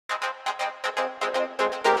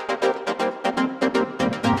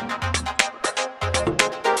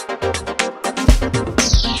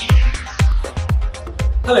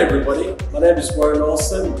everybody, my name is Warren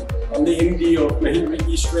Olsen. I'm the MD of Mahindra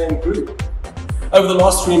East Rand Group. Over the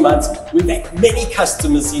last 3 months, we've had many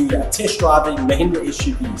customers in here test driving Mahindra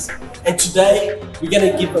SUVs. And today, we're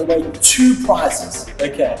going to give away 2 prizes,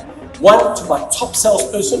 okay? One to my top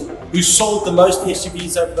salesperson who sold the most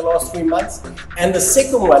SUVs over the last 3 months. And the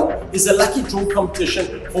second one is a lucky draw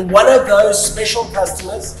competition for one of those special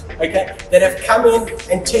customers, okay, that have come in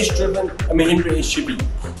and test driven a Mahindra SUV.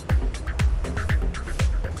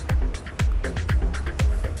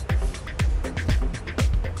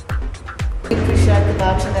 I appreciate the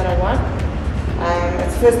voucher that I won.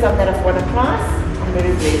 It's the first time that I've won a prize. I'm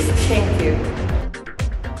very blessed. Thank you.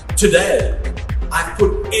 Today, I've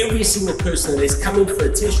put every single person that has come in for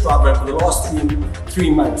a test drive over the last three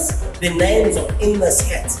months. Their names are in this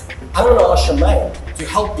hat. I'm going to ask Charmaine to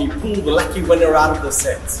help me pull the lucky winner out of this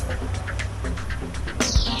hat.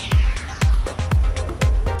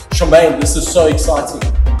 Charmaine, this is so exciting.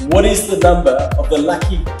 What is the number of the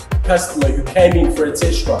lucky customer who came in for a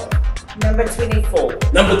test drive? Number 24.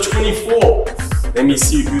 Number 24. Let me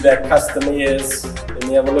see who that customer is. Let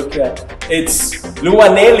me have a look here. It's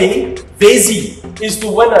Lwanele Vezi is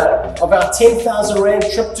the winner of our 10,000 Rand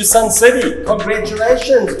trip to Sun City.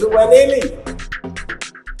 Congratulations, Lwanele.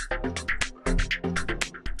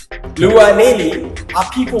 Lwanele,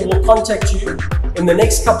 our people will contact you in the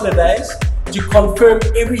next couple of days to confirm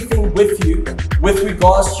everything with you with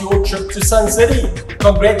regards to your trip to Sun City.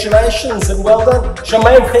 Congratulations and well done.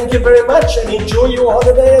 Charmaine, thank you very much and enjoy your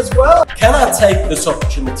holiday as well. Can I take this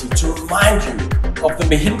opportunity to remind you of the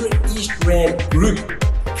Mahindra East Rand Group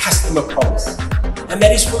customer promise? And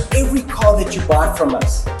that is for every car that you buy from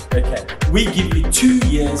us, okay, we give you 2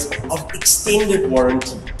 years of extended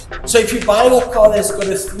warranty. So if you're buying a car that's got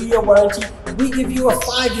a 3-year warranty, we give you a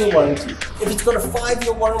 5-year warranty. If it's got a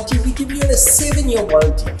 5-year warranty, we give you a 7-year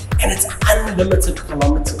warranty. And it's unlimited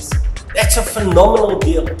kilometers. That's a phenomenal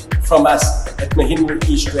deal from us at Mahindra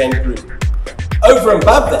East Rand Group. Over and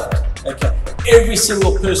above that, okay, every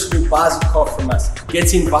single person who buys a car from us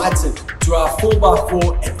gets invited to our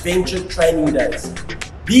 4x4 adventure training days.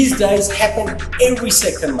 These days happen every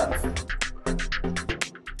second month.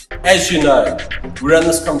 As you know, we run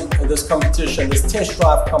this competition, this test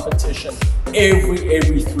drive competition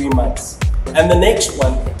every 3 months. And the next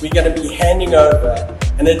one, we're going to be handing over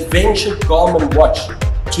an adventure Garmin watch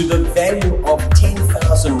to the value of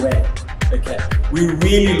 10,000 Rand. Okay, we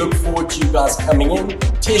really look forward to you guys coming in,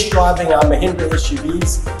 test driving our Mahindra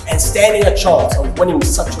SUVs and standing a chance of winning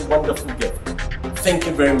such a wonderful gift. Thank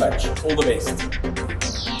you very much. All the best.